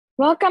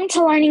Welcome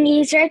to Learning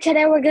Easier.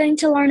 Today we're going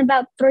to learn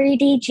about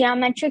 3D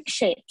geometric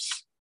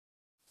shapes.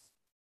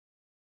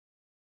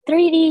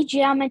 3D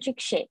geometric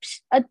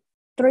shapes. A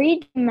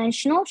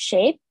three-dimensional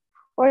shape,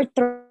 or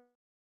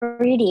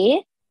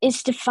 3D,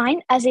 is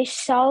defined as a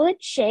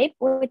solid shape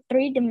with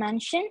three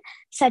dimensions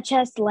such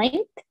as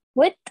length,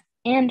 width,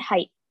 and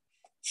height.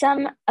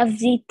 Some of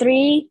the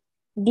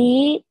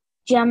 3D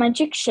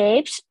geometric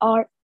shapes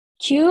are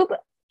cube,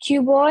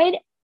 cuboid,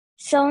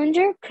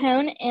 cylinder,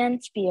 cone,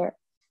 and sphere.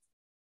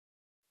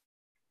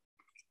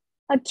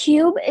 A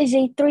cube is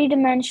a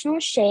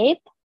three-dimensional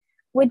shape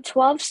with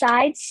 12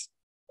 sides,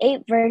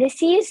 8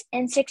 vertices,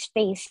 and 6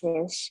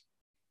 faces.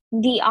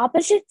 The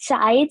opposite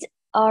sides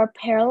are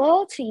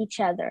parallel to each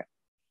other.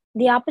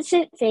 The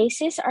opposite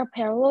faces are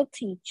parallel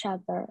to each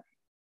other.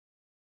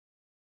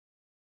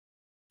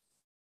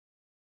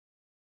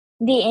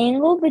 The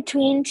angle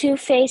between two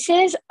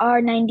faces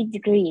are 90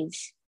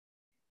 degrees.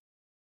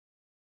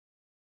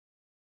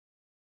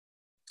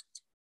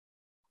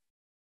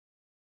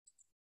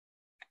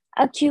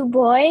 A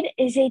cuboid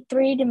is a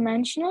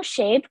three-dimensional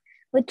shape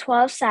with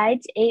 12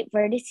 sides, 8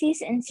 vertices,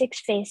 and 6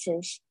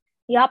 faces.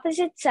 The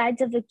opposite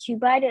sides of a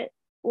cuboid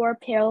are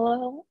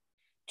parallel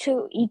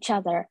to each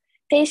other.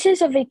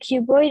 Faces of a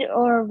cuboid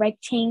are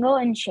rectangle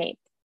in shape.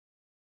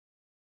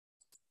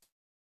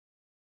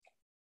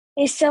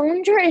 A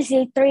cylinder is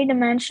a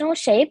three-dimensional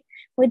shape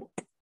with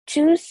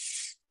two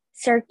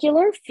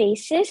circular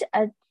faces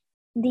at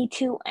the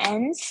two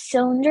ends.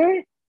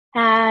 Cylinder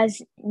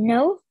has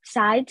no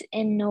sides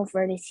and no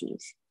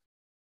vertices.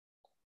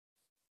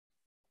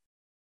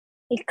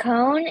 A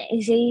cone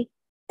is a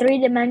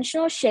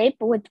three-dimensional shape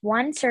with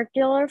one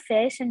circular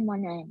face in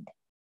one end,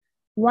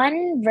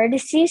 one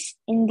vertices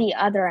in the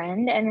other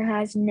end, and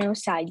has no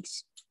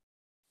sides.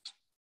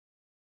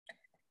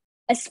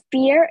 A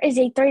sphere is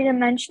a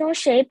three-dimensional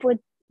shape with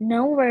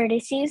no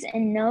vertices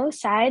and no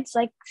sides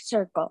like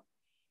circle.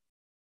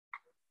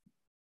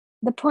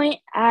 The point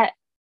at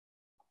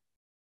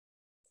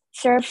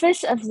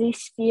surface of the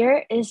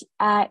sphere is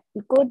at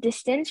equal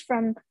distance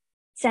from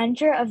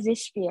center of the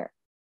sphere.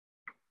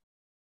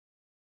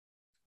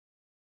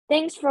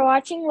 Thanks for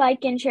watching.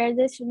 Like and share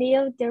this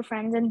video with your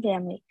friends and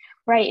family.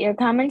 Write your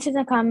comments in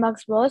the comment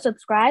box below,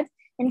 subscribe,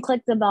 and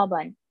click the bell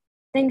button.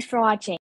 Thanks for watching.